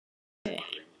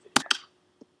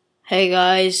Hey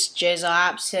guys,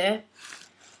 jaizaapps here,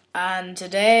 and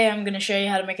today I'm going to show you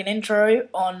how to make an intro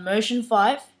on Motion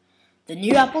 5, the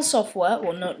new Apple software.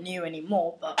 Well, not new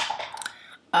anymore, but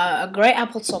a great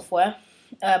Apple software,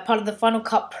 part of the Final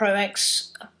Cut Pro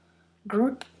X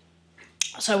group.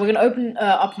 So we're going to open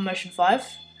up Motion 5.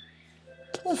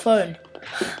 Oh, phone.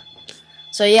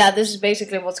 So yeah, this is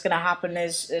basically what's going to happen.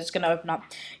 Is it's going to open up.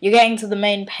 You're getting to the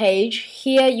main page.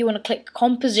 Here you want to click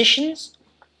Compositions.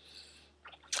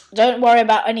 Don't worry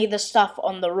about any of the stuff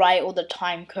on the right or the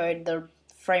time code, the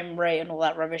frame rate and all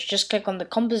that rubbish. Just click on the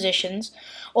compositions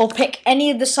or pick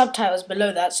any of the subtitles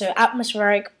below that. So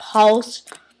atmospheric, pulse,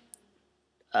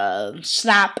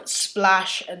 snap,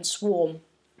 splash and swarm.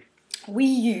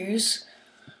 We're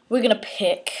going to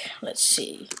pick, let's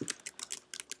see.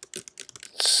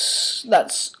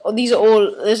 These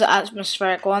are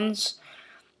atmospheric ones.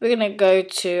 We're going to go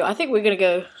to, I think we're going to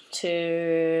go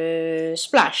to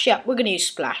splash. Yeah, we're going to use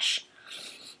splash.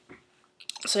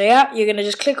 So yeah, you're going to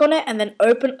just click on it and then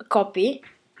open a copy.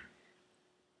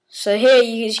 So here,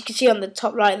 as you can see on the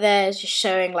top right there, it's just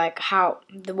showing like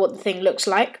what the thing looks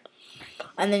like.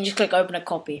 And then just click open a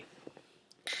copy.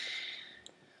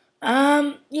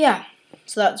 Yeah,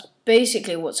 so that's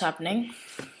basically what's happening.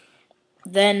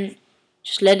 Then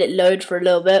just let it load for a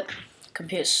little bit.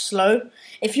 Computer's slow.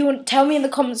 If you want, tell me in the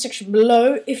comment section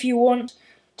below if you want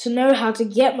to know how to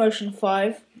get Motion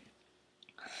 5.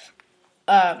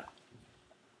 Now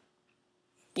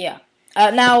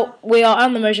we are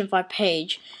on the Motion 5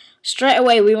 page. Straight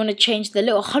away we want to change the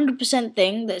little 100%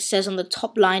 thing that says on the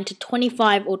top line to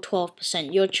 25 or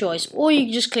 12%, your choice, or you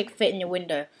can just click fit in your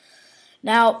window.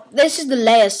 Now this is the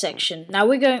layer section. Now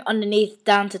we're going underneath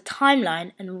down to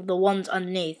timeline and the ones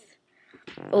underneath,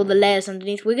 all the layers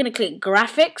underneath. We're going to click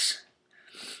graphics.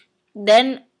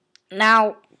 Then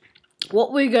now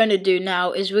what we're going to do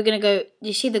now is we're going to go,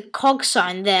 you see the cog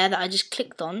sign there that I just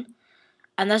clicked on,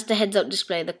 and that's the heads up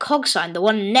display. The cog sign, the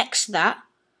one next to that,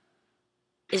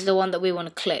 is the one that we want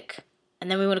to click. And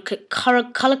then we want to click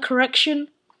color correction,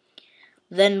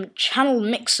 then channel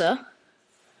mixer.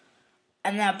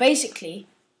 And now basically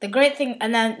the great thing,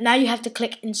 and then now you have to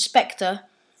click inspector,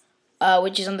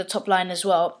 which is on the top line as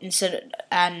well,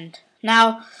 and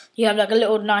now you have like a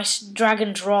little nice drag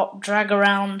and drop, drag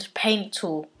around paint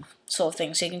tool sort of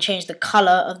thing, so you can change the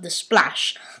color of the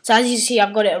splash. So as you see,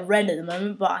 I've got it a red at the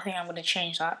moment, but I think I'm going to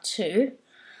change that too.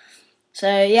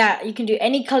 So yeah, you can do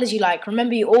any colors you like.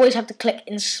 Remember, you always have to click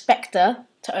inspector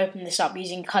to open this up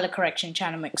using color correction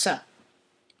channel mixer.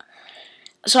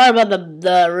 Sorry about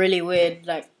the really weird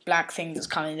like black thing that's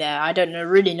coming there. I don't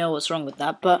really know what's wrong with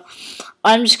that, but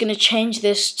I'm just going to change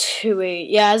this to a,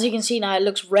 yeah, as you can see now it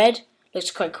looks red,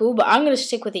 looks quite cool, but I'm going to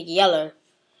stick with a yellow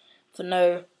for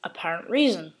no apparent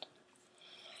reason.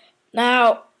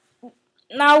 Now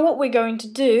what we're going to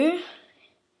do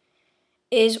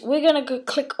is we're going to go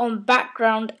click on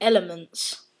background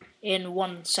elements in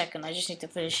 1 second. I just need to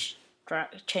finish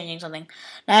changing something.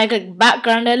 Now I click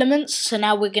background elements, so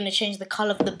now we're going to change the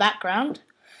color of the background.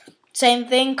 Same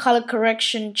thing, color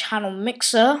correction channel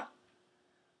mixer,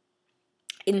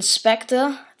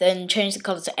 inspector, then change the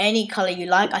color to any color you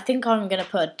like. I think I'm going to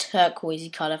put a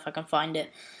turquoisey color if I can find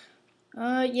it.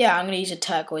 Yeah, I'm going to use a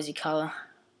turquoisey color.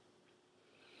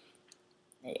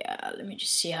 Yeah, let me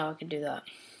just see how I can do that.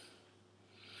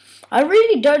 I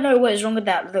really don't know what is wrong with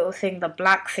that little thing, the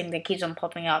black thing that keeps on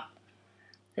popping up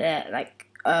there, like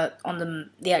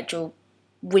on the actual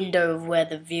window of where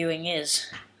the viewing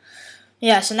is.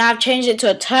 Yeah, so now I've changed it to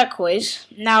a turquoise.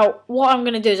 Now what I'm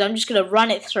going to do is I'm just going to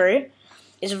run it through.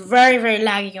 It's very, very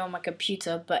laggy on my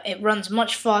computer, but it runs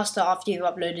much faster after you've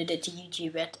uploaded it to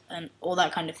YouTube and all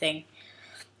that kind of thing.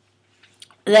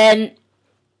 Then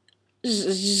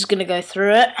just going to go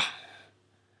through it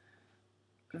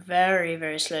very,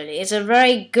 very slowly. It's a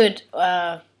very good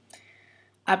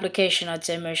application, I'd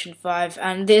say, Motion 5,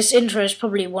 and this intro is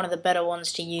probably one of the better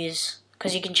ones to use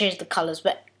because you can change the colors,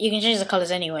 but you can change the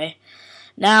colors anyway.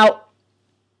 Now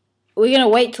we're going to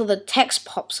wait till the text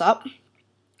pops up,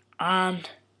 and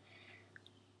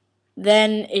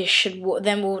then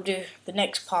we'll do the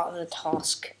next part of the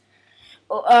task.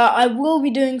 I will be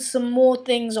doing some more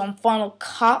things on Final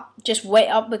Cut. Just wait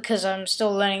up because I'm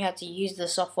still learning how to use the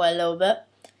software a little bit.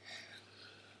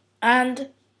 And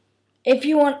if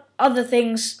you want other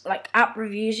things like app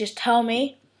reviews, just tell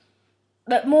me.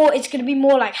 But it's going to be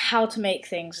more like how to make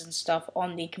things and stuff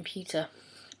on the computer.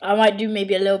 I might do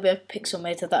maybe a little bit of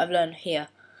Pixelmator that I've learned here.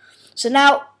 So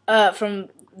now, from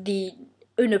the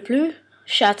Unaplu,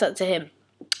 shout out to him.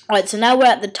 Alright, so now we're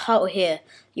at the title here.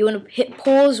 You want to hit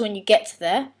pause when you get to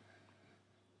there.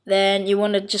 Then you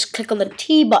want to just click on the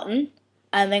T button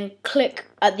and then click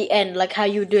at the end, like how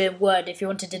you do in Word if you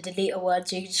wanted to delete a word.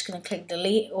 So you're just going to click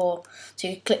delete, or so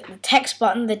you click the text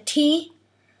button, the T,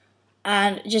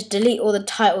 and just delete all the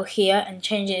title here and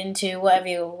change it into whatever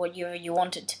you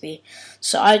want it to be.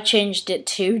 So I changed it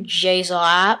to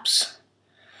jaizaapps,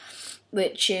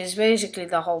 which is basically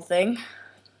the whole thing.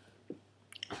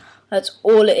 That's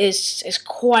all it is. It's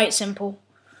quite simple,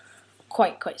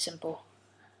 quite simple.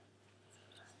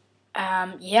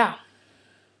 Yeah,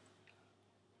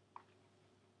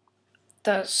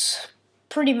 that's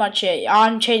pretty much it.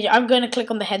 I'm going to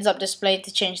click on the heads-up display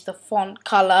to change the font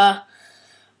color.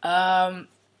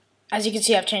 As you can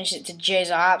see, I've changed it to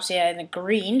jaizaapps, yeah, in the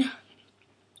green.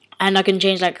 And I can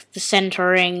change like the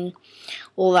centering,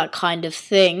 all that kind of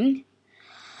thing.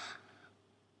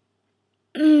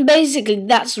 Basically,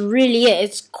 that's really it.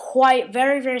 It's quite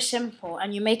very simple,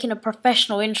 and you're making a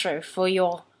professional intro for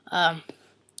your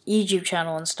YouTube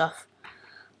channel and stuff.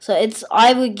 So it's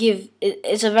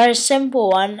a very simple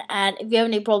one, and if you have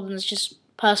any problems, just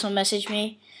personal message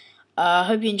me.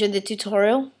 Hope you enjoyed the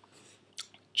tutorial.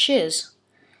 Cheers.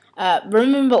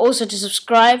 Remember also to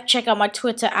subscribe. Check out my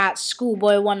Twitter at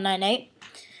schoolboy198.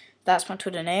 That's my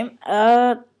Twitter name.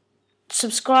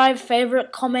 Subscribe,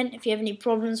 favorite, comment. If you have any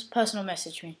problems, personal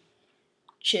message me.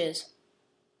 Cheers.